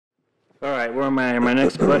All right, well, my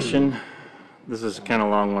next question, this is kind of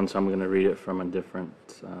a long one, so I'm going to read it from a different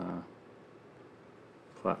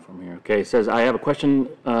platform here. Okay, it says, I have a question.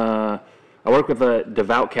 I work with a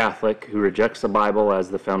devout Catholic who rejects the Bible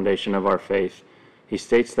as the foundation of our faith. He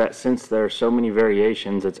states that since there are so many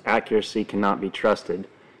variations, its accuracy cannot be trusted.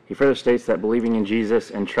 He further states that believing in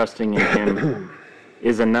Jesus and trusting in him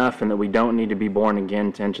is enough, and that we don't need to be born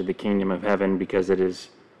again to enter the kingdom of heaven because it is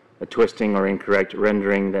a twisting or incorrect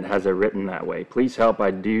rendering that has it written that way. Please help.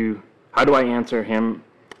 How do I answer him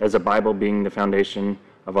as a Bible being the foundation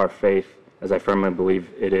of our faith, as I firmly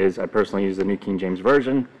believe it is? I personally use the New King James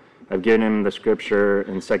Version. I've given him the scripture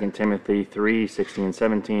in 2 Timothy 3:16 and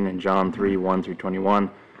 17 and John 3:1 through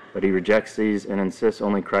 21, but he rejects these and insists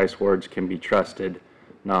only Christ's words can be trusted,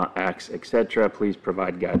 not Acts, etc. Please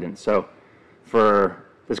provide guidance. So for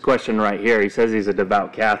this question right here, he says he's a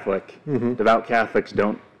devout Catholic. Mm-hmm. Devout Catholics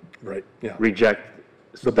don't reject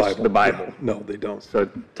the Bible. Yeah, no, they don't. So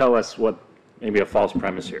tell us what maybe a false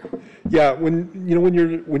premise here. Yeah, when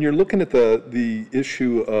you're looking at the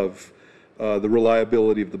issue of the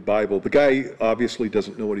reliability of the Bible, the guy obviously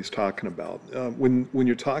doesn't know what he's talking about. When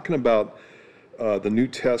you're talking about the New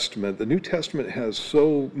Testament has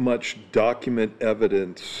so much document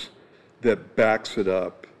evidence that backs it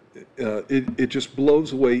up. It just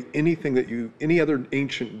blows away any other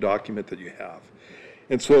ancient document that you have.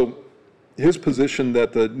 And so his position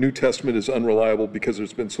that the New Testament is unreliable because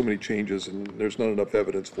there's been so many changes and there's not enough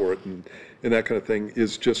evidence for it and that kind of thing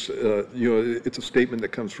is just, it's a statement that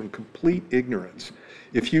comes from complete ignorance.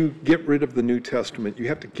 If you get rid of the New Testament, you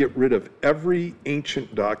have to get rid of every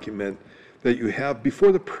ancient document that you have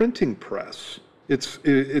before the printing press. Again,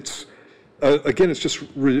 it's just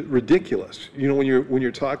ridiculous. When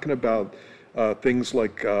you're talking about things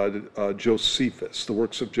like Josephus, the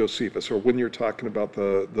works of Josephus, or when you're talking about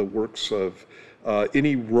the works of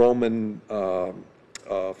any Roman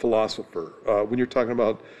philosopher, when you're talking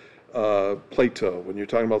about Plato, when you're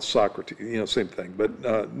talking about Socrates, same thing,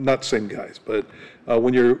 but not same guys. But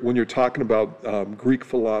when you're talking about Greek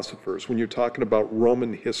philosophers, when you're talking about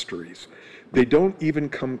Roman histories, they don't even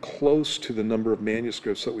come close to the number of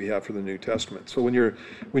manuscripts that we have for the New Testament. So when you're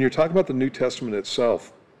talking about the New Testament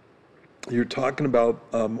itself, you're talking about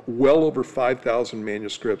well over 5,000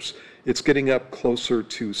 manuscripts. It's getting up closer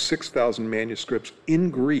to 6,000 manuscripts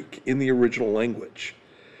in Greek, in the original language.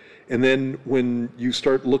 And then when you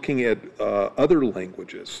start looking at other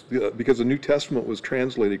languages, because the New Testament was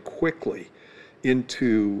translated quickly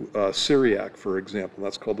into Syriac, for example,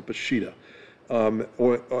 that's called the Peshitta,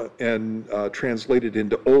 and translated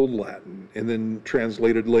into Old Latin, and then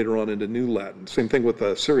translated later on into New Latin. Same thing with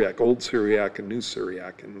Syriac, Old Syriac and New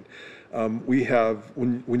Syriac. And we have,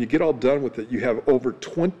 when you get all done with it, you have over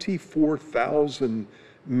 24,000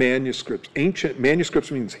 manuscripts. Ancient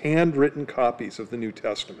manuscripts means handwritten copies of the New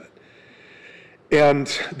Testament. And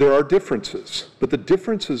there are differences, but the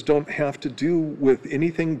differences don't have to do with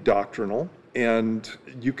anything doctrinal, and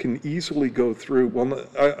you can easily go through,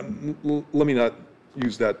 let me not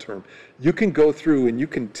use that term. You can go through and you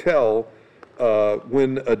can tell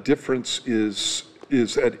when a difference is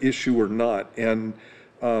at issue or not. And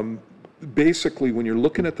basically, when you're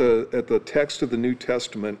looking at the text of the New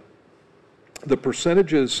Testament, the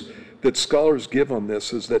percentages that scholars give on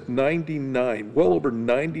this is that well over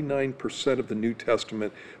 99% of the New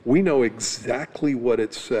Testament, we know exactly what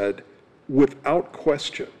it said without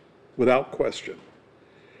question.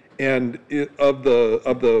 And of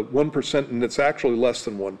the 1%, and it's actually less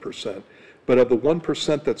than 1%, but of the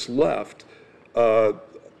 1% that's left,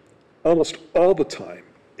 almost all the time,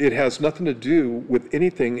 it has nothing to do with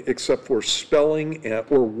anything except for spelling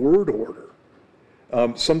or word order.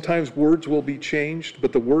 Sometimes words will be changed,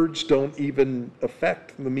 but the words don't even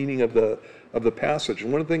affect the meaning of the passage.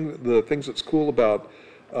 And one of the things that's cool about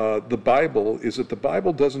the Bible is that the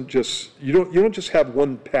Bible doesn't just, you don't just have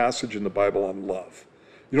one passage in the Bible on love.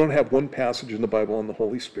 You don't have one passage in the Bible on the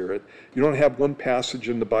Holy Spirit. You don't have one passage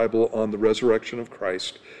in the Bible on the resurrection of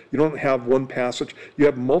Christ. You don't have one passage. You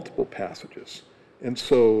have multiple passages. And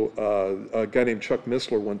so a guy named Chuck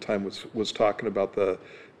Missler one time was talking about the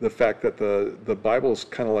fact that the Bible is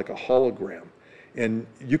kind of like a hologram. And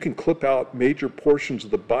you can clip out major portions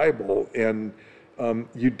of the Bible and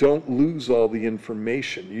you don't lose all the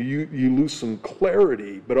information. You lose some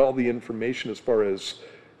clarity, but all the information as far as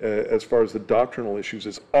the doctrinal issues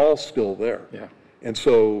is all still there. Yeah. And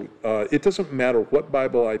so it doesn't matter what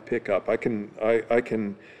Bible I pick up. I can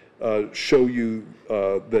show you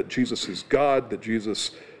that Jesus is God, that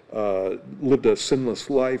Jesus lived a sinless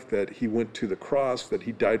life, that he went to the cross, that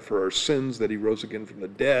he died for our sins, that he rose again from the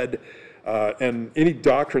dead. And any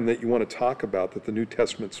doctrine that you want to talk about that the New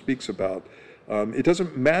Testament speaks about, it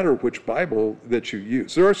doesn't matter which Bible that you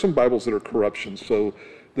use. There are some Bibles that are corruptions, so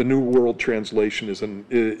the New World Translation is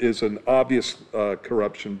an obvious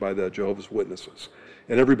corruption by the Jehovah's Witnesses,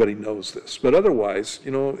 and everybody knows this. But otherwise,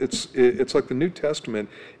 it's like the New Testament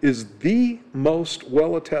is the most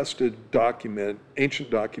well-attested document, ancient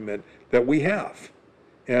document that we have,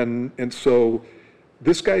 and so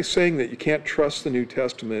this guy saying that you can't trust the New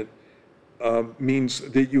Testament means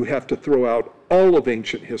that you have to throw out all of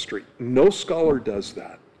ancient history. No scholar does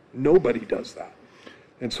that. Nobody does that.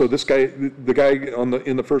 And so this guy, the guy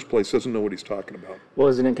in the first place, doesn't know what he's talking about. Well,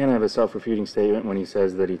 isn't it kind of a self-refuting statement when he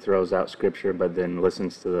says that he throws out Scripture but then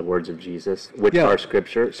listens to the words of Jesus, which are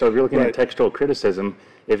Scripture? So if you're looking at textual criticism,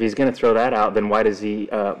 if he's going to throw that out, then why does he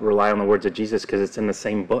rely on the words of Jesus? Because it's in the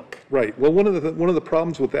same book. Right. Well, one of the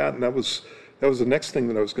problems with that, and that was the next thing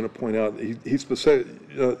that I was going to point out. He's specific,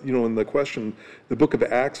 in the question, the book of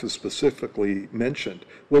Acts is specifically mentioned.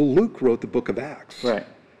 Well, Luke wrote the book of Acts. Right.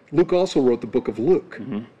 Luke also wrote the book of Luke.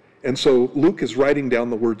 Mm-hmm. And so Luke is writing down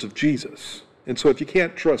the words of Jesus. And so if you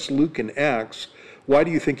can't trust Luke and Acts, why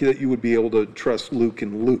do you think that you would be able to trust Luke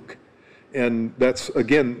and Luke? And that's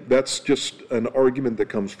just an argument that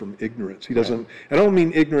comes from ignorance. He doesn't, I don't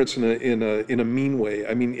mean ignorance in a mean way.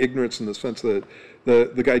 I mean ignorance in the sense that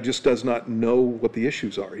the guy just does not know what the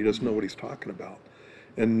issues are. He doesn't know what he's talking about.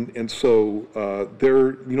 And so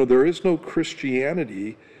there is no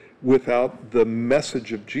Christianity without the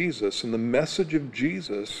message of Jesus. And the message of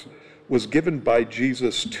Jesus was given by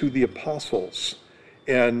Jesus to the apostles.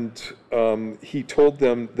 And he told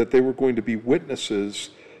them that they were going to be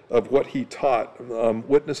witnesses of what he taught,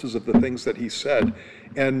 witnesses of the things that he said.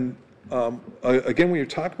 And again, when you're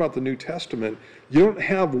talking about the New Testament, you don't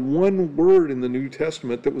have one word in the New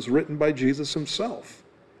Testament that was written by Jesus himself.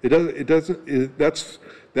 That's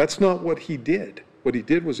not what he did. What he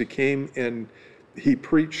did was he came and he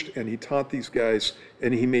preached and he taught these guys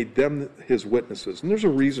and he made them his witnesses. And there's a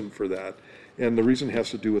reason for that. And the reason has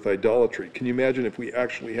to do with idolatry. Can you imagine if we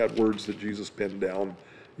actually had words that Jesus penned down,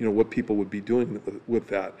 what people would be doing with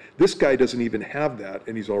that? This guy doesn't even have that,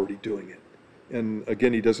 and he's already doing it. And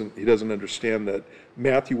again, he doesn't understand that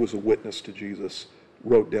Matthew was a witness to Jesus,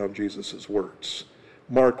 wrote down Jesus's words.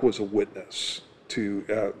 Mark was a witness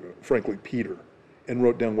to, frankly, Peter, and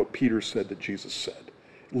wrote down what Peter said that Jesus said.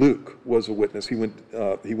 Luke was a witness. He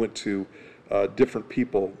went to different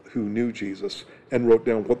people who knew Jesus and wrote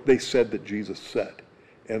down what they said that Jesus said.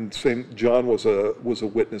 And John was a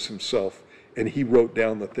witness himself, and he wrote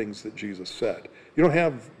down the things that Jesus said. You don't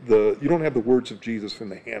have the words of Jesus in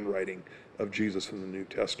the handwriting of Jesus in the New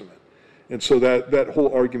Testament. And so that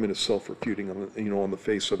whole argument is self-refuting on the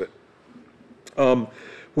face of it.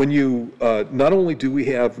 When you not only do we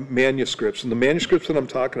have manuscripts, and the manuscripts that I'm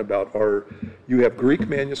talking about you have Greek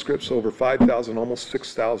manuscripts, over 5,000, almost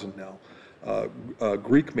 6,000 now,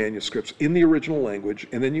 Greek manuscripts in the original language,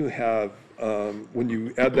 and then you have, when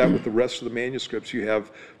you add that with the rest of the manuscripts, you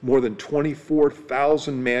have more than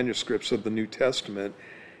 24,000 manuscripts of the New Testament,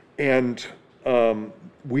 and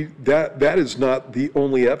that is not the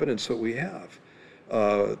only evidence that we have.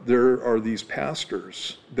 There are these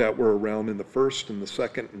pastors that were around in the first and the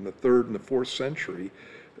second and the third and the fourth century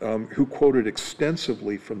who quoted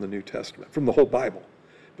extensively from the New Testament, from the whole Bible,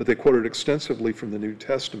 but they quoted extensively from the New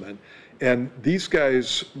Testament. And these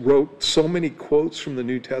guys wrote so many quotes from the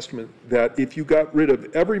New Testament that if you got rid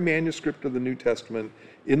of every manuscript of the New Testament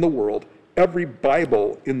in the world, every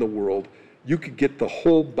Bible in the world, you could get the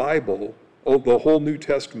whole Bible, the whole New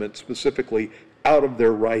Testament specifically, out of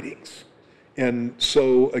their writings. And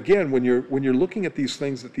so again, when you're looking at these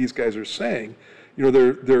things that these guys are saying,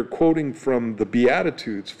 they're quoting from the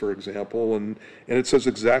Beatitudes, for example, and it says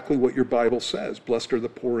exactly what your Bible says. Blessed are the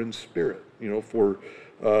poor in spirit, for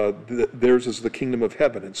theirs is the kingdom of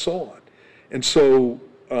heaven, and so on. And so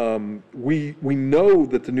we know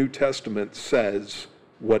that the New Testament says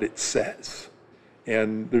what it says,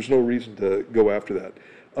 and there's no reason to go after that.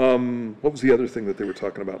 What was the other thing that they were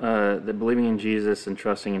talking about? That believing in Jesus and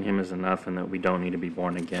trusting in him is enough, and that we don't need to be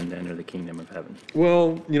born again to enter the kingdom of heaven.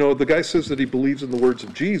 Well, the guy says that he believes in the words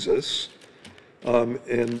of Jesus,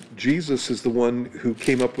 and Jesus is the one who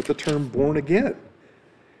came up with the term born again.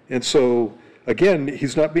 And so, again,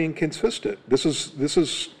 he's not being consistent. This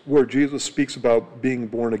is where Jesus speaks about being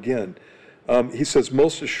born again. He says,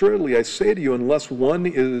 most assuredly, I say to you, unless one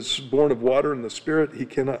is born of water and the Spirit, he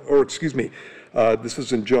cannot, this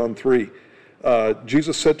is in John 3.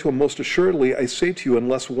 Jesus said to him, most assuredly, I say to you,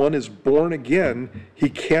 unless one is born again, he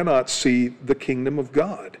cannot see the kingdom of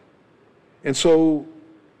God. And so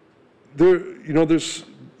there's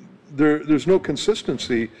no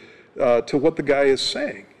consistency to what the guy is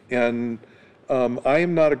saying. And I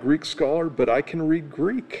am not a Greek scholar, but I can read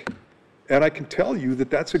Greek. And I can tell you that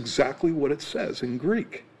that's exactly what it says in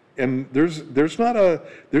Greek. And there's not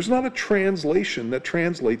a translation that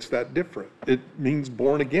translates that different. It means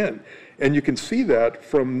born again. And you can see that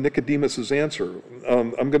from Nicodemus's answer.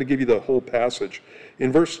 I'm going to give you the whole passage.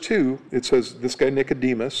 In verse 2, it says, this guy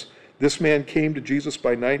Nicodemus, this man came to Jesus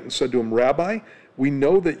by night and said to him, Rabbi, we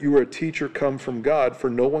know that you are a teacher come from God, for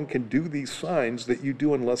no one can do these signs that you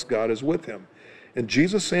do unless God is with him. And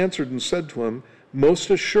Jesus answered and said to him, most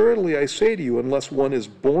assuredly I say to you, unless one is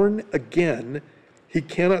born again, he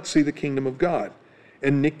cannot see the kingdom of God.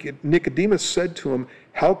 And Nicodemus said to him,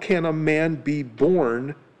 how can a man be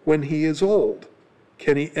born when he is old?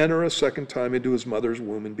 Can he enter a second time into his mother's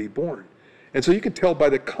womb and be born? And so you can tell by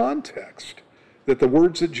the context that the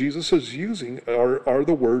words that Jesus is using are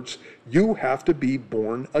the words, you have to be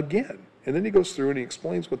born again. And then he goes through and he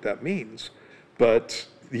explains what that means, but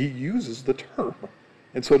he uses the term.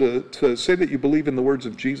 And so to say that you believe in the words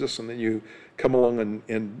of Jesus and then you come along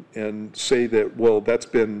and say that, well, that's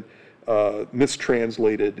been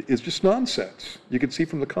mistranslated is just nonsense. You can see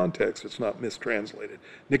from the context it's not mistranslated.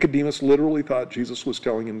 Nicodemus literally thought Jesus was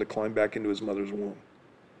telling him to climb back into his mother's womb.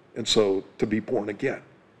 And so to be born again.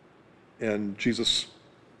 And Jesus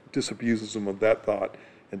disabuses him of that thought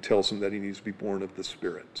and tells him that he needs to be born of the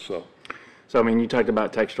Spirit. So I mean, you talked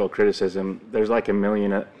about textual criticism. There's like a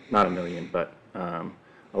million, not a million, but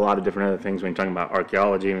a lot of different other things when you're talking about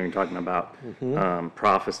archaeology, when you're talking about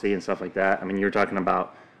prophecy and stuff like that. I mean, you're talking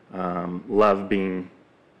about love being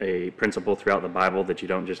a principle throughout the Bible, that you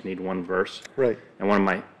don't just need one verse. Right. And one of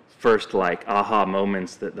my first like aha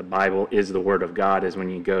moments that the Bible is the Word of God is when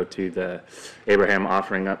you go to the Abraham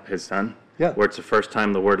offering up his son. Yeah. Where it's the first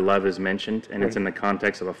time the word love is mentioned, and it's in the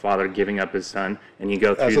context of a father giving up his son, and you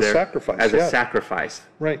go through there as a sacrifice.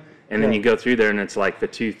 Right. And then you go through there, and it's like the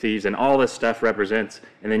two thieves, and all this stuff represents.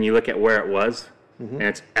 And then you look at where it was, and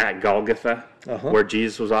it's at Golgotha, where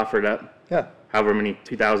Jesus was offered up. Yeah. However many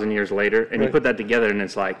 2,000 years later, and you put that together, and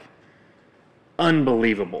it's like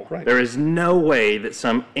unbelievable. Right. There is no way that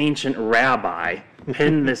some ancient rabbi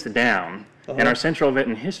pinned this down. And our central event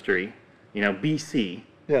in history, BC.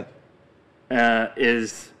 Yeah.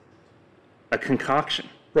 Is a concoction.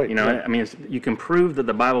 Right. I mean, you can prove that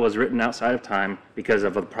the Bible was written outside of time because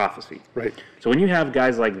of a prophecy. Right. So when you have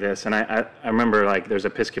guys like this, and I remember like there's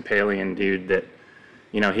an Episcopalian dude that,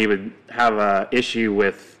 he would have a issue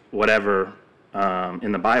with whatever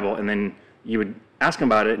in the Bible, and then you would ask him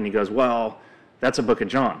about it, and he goes, well, that's a book of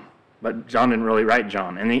John, but John didn't really write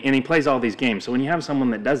John, and he plays all these games. So when you have someone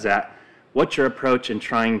that does that, what's your approach in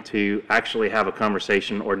trying to actually have a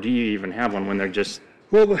conversation, or do you even have one when they're just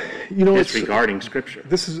disregarding Scripture?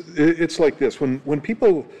 It's like this. When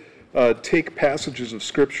people take passages of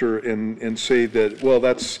Scripture and say that, well,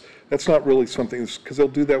 that's not really something, because they'll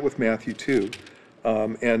do that with Matthew too.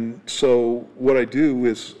 And so what I do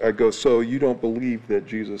is I go, so you don't believe that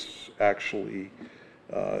Jesus actually,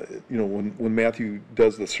 when Matthew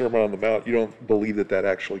does the Sermon on the Mount, you don't believe that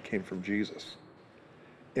actually came from Jesus.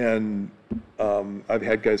 And I've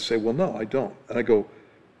had guys say, well, no, I don't. And I go,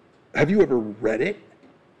 have you ever read it?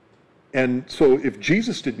 And so if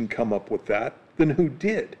Jesus didn't come up with that, then who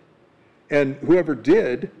did? And whoever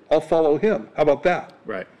did, I'll follow him. How about that?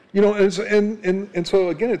 Right. And so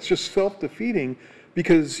again, it's just self-defeating,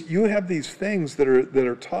 because you have these things that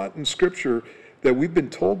are taught in Scripture that we've been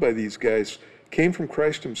told by these guys came from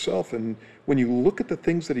Christ himself. And when you look at the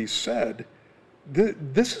things that he said,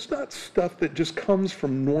 this is not stuff that just comes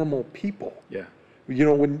from normal people. Yeah.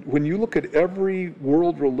 When you look at every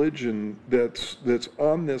world religion that's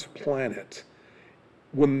on this planet,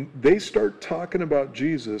 when they start talking about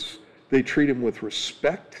Jesus, they treat him with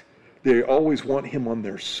respect. They always want him on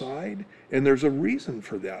their side, and there's a reason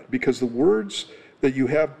for that, because the words that you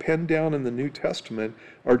have penned down in the New Testament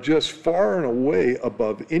are just far and away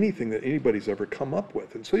above anything that anybody's ever come up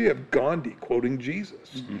with. And so you have Gandhi quoting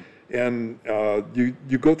Jesus. And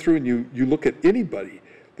you go through and you look at anybody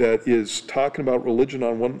that is talking about religion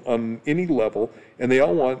on any level, and they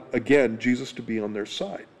all want, again, Jesus to be on their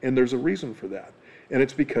side. And there's a reason for that. And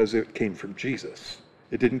it's because it came from Jesus.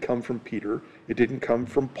 It didn't come from Peter. It didn't come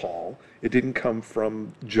from Paul. It didn't come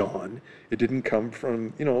from John. It didn't come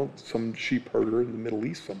from, some sheep herder in the Middle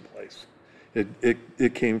East someplace.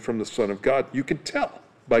 It came from the Son of God. You can tell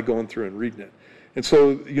by going through and reading it. And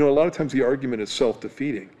so, a lot of times the argument is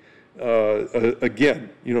self-defeating. Again,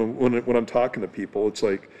 when I'm talking to people, it's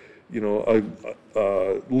like,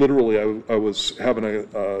 literally I was having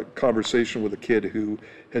a conversation with a kid who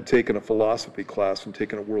had taken a philosophy class and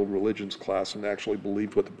taken a world religions class and actually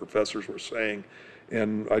believed what the professors were saying.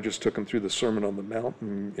 And I just took him through the Sermon on the Mount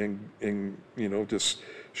and just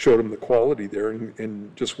showed him the quality there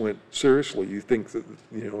and just went, seriously, you think that,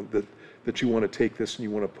 that you want to take this and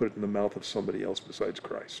you want to put it in the mouth of somebody else besides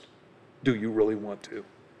Christ? Do you really want to?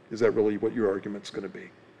 Is that really what your argument's going to be?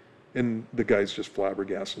 And the guy's just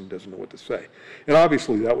flabbergasted and doesn't know what to say. And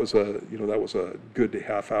obviously that was a good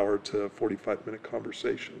half-hour to 45-minute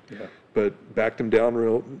conversation. Yeah. But backed him down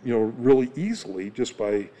really easily just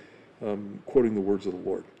by quoting the words of the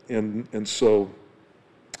Lord. And so,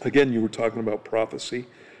 again, you were talking about prophecy.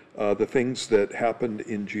 The things that happened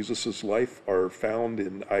in Jesus' life are found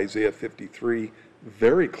in Isaiah 53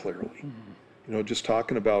 very clearly. Mm-hmm. Just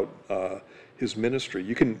talking about his ministry.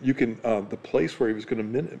 You can the place where he was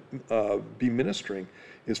going to be ministering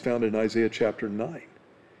is found in Isaiah chapter 9,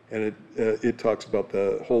 and it talks about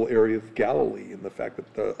the whole area of Galilee and the fact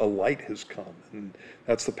that a light has come, and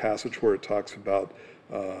that's the passage where it talks about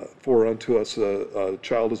for unto us a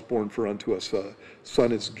child is born, for unto us a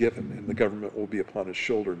son is given, and the government will be upon his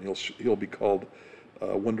shoulder, and he'll be called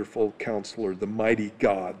Wonderful Counselor, the Mighty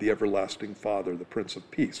God, the Everlasting Father, the Prince of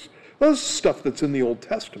Peace. Well, this is stuff that's in the Old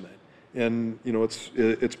Testament. And,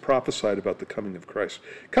 it's prophesied about the coming of Christ.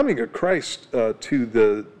 Coming of Christ to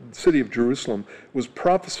the city of Jerusalem was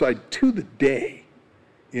prophesied to the day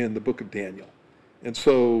in the book of Daniel. And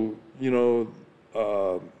so,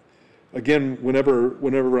 again,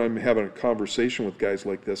 whenever I'm having a conversation with guys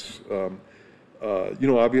like this,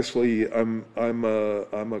 obviously I'm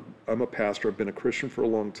a pastor. I've been a Christian for a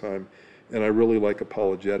long time. And I really like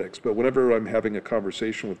apologetics. But whenever I'm having a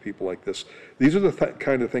conversation with people like this, these are the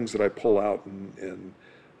kind of things that I pull out and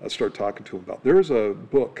start talking to them about. There's a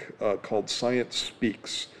book called Science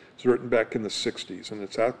Speaks. It's written back in the 60s, and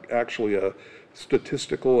it's actually a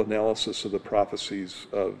statistical analysis of the prophecies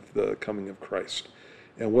of the coming of Christ.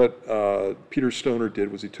 And what Peter Stoner did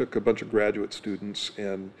was he took a bunch of graduate students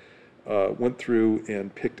and went through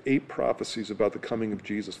and picked 8 prophecies about the coming of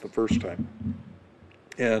Jesus the first time.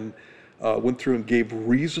 And went through and gave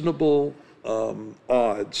reasonable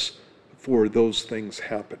odds for those things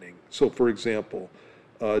happening. So, for example,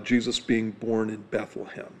 Jesus being born in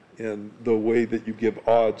Bethlehem. And the way that you give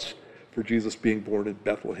odds for Jesus being born in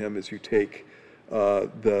Bethlehem is you take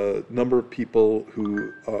the number of people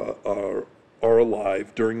who are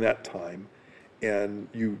alive during that time, and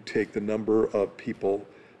you take the number of people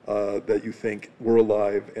that you think were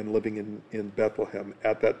alive and living in Bethlehem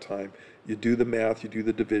at that time. You do the math, you do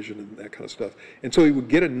the division and that kind of stuff. And so you would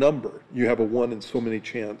get a number. You have a 1 in so many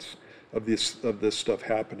chance of this stuff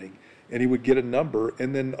happening. And he would get a number,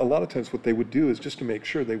 and then a lot of times what they would do is just to make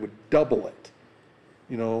sure they would double it.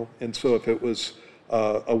 And so if it was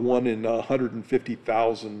a 1 in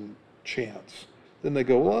 150,000 chance, then they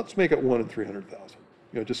go, well, let's make it 1 in 300,000.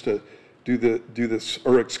 Just to do this,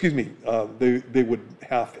 or excuse me, they would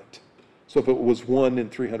half it. So if it was 1 in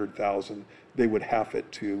 300,000, they would half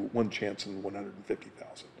it to 1 chance in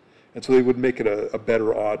 150,000. And so they would make it a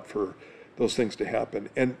better odd for those things to happen.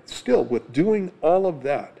 And still, with doing all of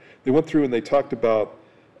that, they went through and they talked about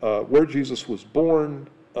where Jesus was born,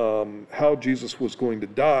 how Jesus was going to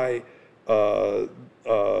die,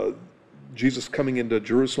 Jesus coming into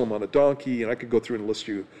Jerusalem on a donkey, and I could go through and list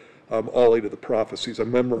you all 8 of the prophecies. I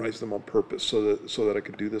memorized them on purpose so that I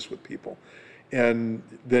could do this with people. And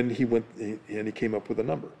then he went and he came up with a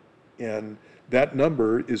number. And that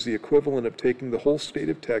number is the equivalent of taking the whole state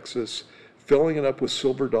of Texas, filling it up with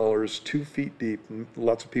silver dollars 2 feet deep, and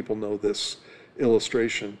lots of people know this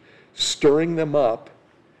illustration, stirring them up,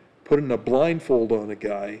 putting a blindfold on a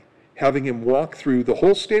guy, having him walk through the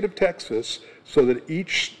whole state of Texas so that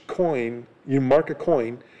each coin, you mark a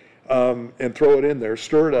coin and throw it in there,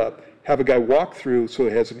 stir it up, have a guy walk through so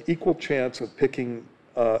he has an equal chance of picking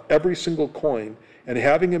every single coin, and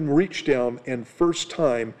having him reach down and first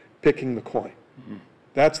time picking the coin. Mm-hmm.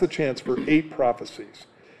 That's the chance for 8 prophecies.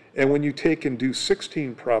 And when you take and do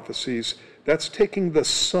 16 prophecies, that's taking the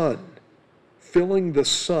sun, filling the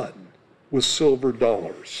sun with silver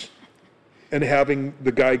dollars, and having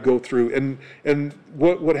the guy go through. And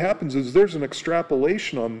what happens is there's an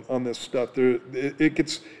extrapolation on this stuff.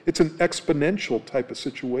 It's an exponential type of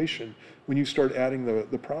situation when you start adding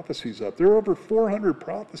the prophecies up. There are over 400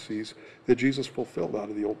 prophecies that Jesus fulfilled out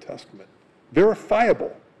of the Old Testament.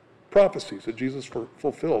 Verifiable prophecies that Jesus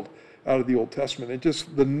fulfilled out of the Old Testament. And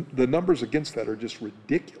just the numbers against that are just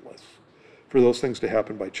ridiculous for those things to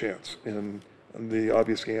happen by chance. And the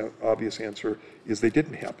obvious answer is they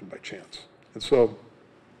didn't happen by chance. And so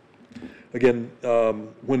Again, there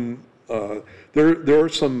are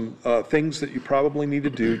some things that you probably need to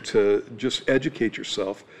do to just educate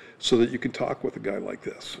yourself so that you can talk with a guy like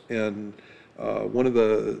this. And one of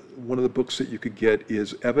the books that you could get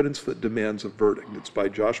is Evidence That Demands a Verdict. It's by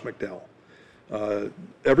Josh McDowell.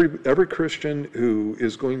 Every Christian who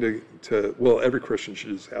is going to well, every Christian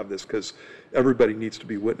should just have this, because everybody needs to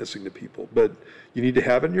be witnessing to people. But you need to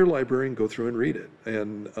have it in your library and go through and read it.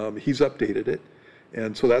 And he's updated it,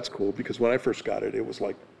 and so that's cool, because when I first got it, it was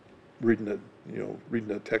like reading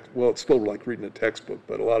a text. Well, it's still like reading a textbook,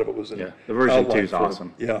 but a lot of it was in the version 2 is form.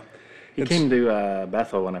 awesome. Yeah. He came to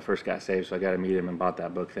Bethel when I first got saved, so I got to meet him and bought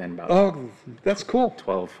that book then about Oh, that's cool.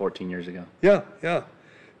 12, 14 years ago. Yeah, yeah.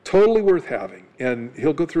 Totally worth having. And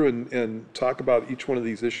he'll go through and talk about each one of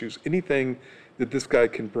these issues. Anything that this guy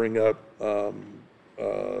can bring up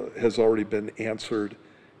has already been answered,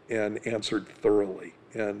 and answered thoroughly.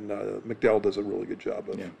 And McDowell does a really good job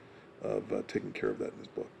of taking care of that in his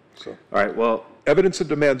book. So, all right, well, Evidence That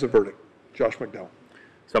Demands a Verdict, Josh McDowell.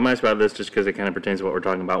 So I'm going to ask about this just because it kind of pertains to what we're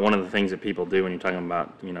talking about. One of the things that people do when you're talking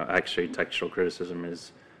about, actually textual criticism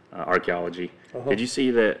is archaeology. Did you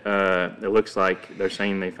see that it looks like they're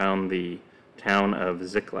saying they found the town of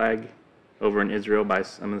Ziklag over in Israel by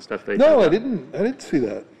some of the stuff they dug No, I up? didn't see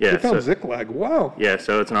that. Yeah, They found so- Ziklag. Wow. Yeah,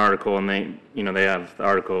 so it's an article, and they have, the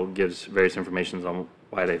article gives various information on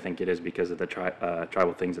why they think it is because of the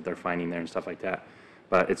tribal things that they're finding there and stuff like that.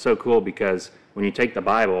 But it's so cool because when you take the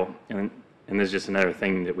Bible, and this is just another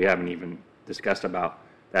thing that we haven't even discussed about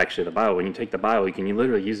actually the Bible, when you take the Bible, you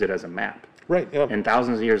literally use it as a map. Right, yeah. And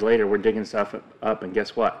thousands of years later, we're digging stuff up, and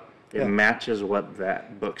guess what? It Yeah. matches what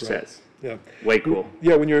that book says. Yeah. Way cool.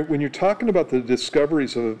 Yeah, when you're talking about the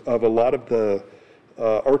discoveries of a lot of the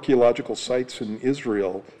archaeological sites in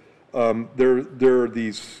Israel, there are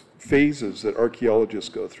these phases that archaeologists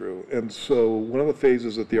go through. And so one of the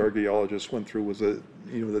phases that the archaeologists went through was that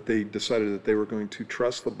they decided that they were going to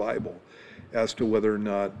trust the Bible as to whether or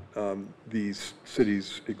not these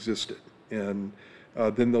cities existed. And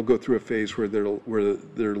then they'll go through a phase where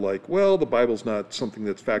they're like, well, the Bible's not something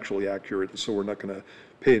that's factually accurate, and so we're not going to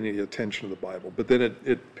pay any attention to the Bible. But then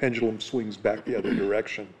it pendulum swings back the other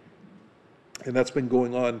direction. And that's been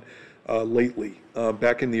going on lately.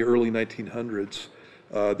 Back in the early 1900s,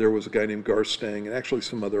 there was a guy named Garstang, and actually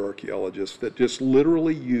some other archaeologists, that just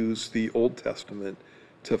literally used the Old Testament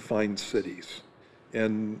to find cities.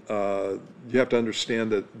 And you have to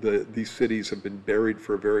understand that these cities have been buried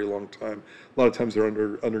for a very long time. A lot of times they're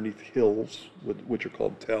underneath hills, which are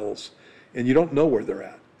called tells, and you don't know where they're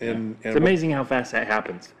at. And It's amazing how fast that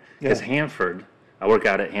happens. Because Hanford, I work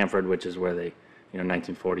out at Hanford, which is where they,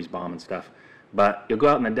 1940s bomb and stuff. But you'll go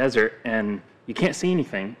out in the desert and you can't see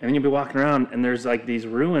anything. And then you'll be walking around and there's like these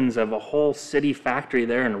ruins of a whole city factory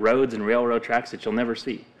there and roads and railroad tracks that you'll never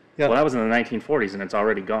see. Yeah. Well, that was in the 1940s and it's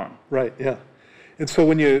already gone. Right, yeah. And so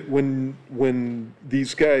when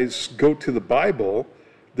these guys go to the Bible,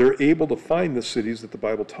 they're able to find the cities that the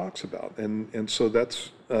Bible talks about. And so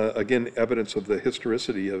that's, again, evidence of the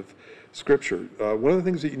historicity of Scripture. One of the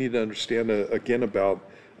things that you need to understand, again, about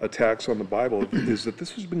attacks on the Bible is that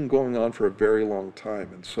this has been going on for a very long time.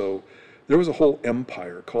 And so there was a whole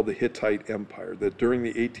empire called the Hittite Empire that during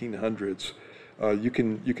the 1800s, you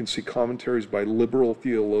can see commentaries by liberal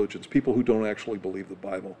theologians, people who don't actually believe the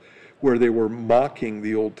Bible, where they were mocking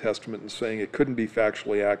the Old Testament and saying it couldn't be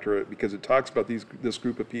factually accurate because it talks about this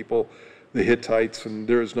group of people, the Hittites, and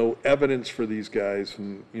there is no evidence for these guys,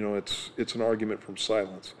 and it's an argument from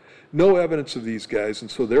silence. No evidence of these guys, and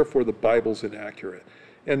so therefore the Bible's inaccurate.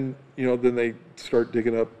 And then they start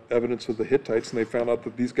digging up evidence of the Hittites, and they found out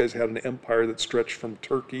that these guys had an empire that stretched from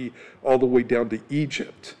Turkey all the way down to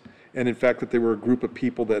Egypt. And in fact, that they were a group of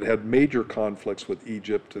people that had major conflicts with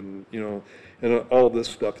Egypt and all this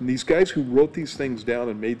stuff. And these guys who wrote these things down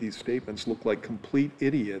and made these statements look like complete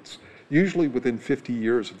idiots, usually within 50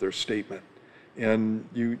 years of their statement. And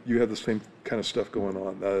you have the same kind of stuff going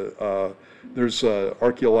on. There's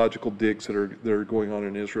archaeological digs that are going on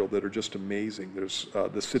in Israel that are just amazing. There's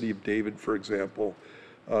the city of David, for example,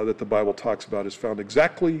 that the Bible talks about is found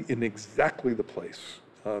exactly the place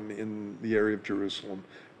in the area of Jerusalem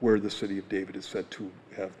where the city of David is said to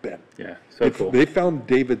have been. Yeah, so cool. They found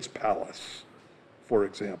David's palace, for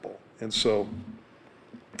example, and so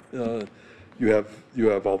you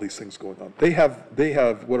have all these things going on. They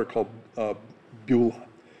have what are called beulah,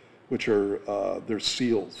 which are they're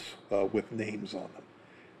seals with names on them,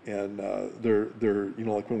 and they're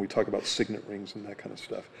like when we talk about signet rings and that kind of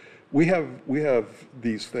stuff. We have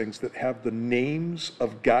these things that have the names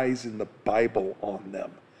of guys in the Bible on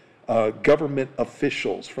them. Government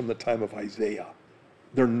officials from the time of Isaiah,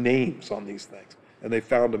 their names on these things. and they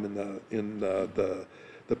found him in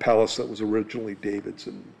the palace that was originally David's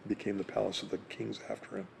and became the palace of the kings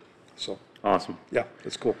after him. So Awesome. yeah,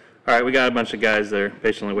 it's cool. All right, we got a bunch of guys there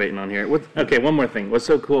patiently waiting on here. Okay, one more thing. What's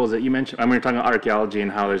so cool is that you mentioned, we were talking about archaeology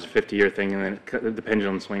and how there's a 50-year thing and then the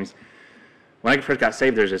pendulum swings. When I first got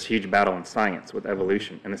saved, there's this huge battle in science with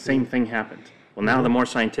evolution, and the same thing happened. Well, now the more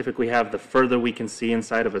scientific we have, the further we can see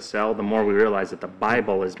inside of a cell, the more we realize that the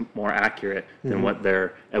Bible is more accurate than what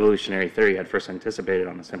their evolutionary theory had first anticipated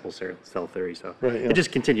on a simple cell theory. So Right, yeah. it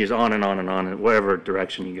just continues on and on and on in whatever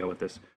direction you go with this.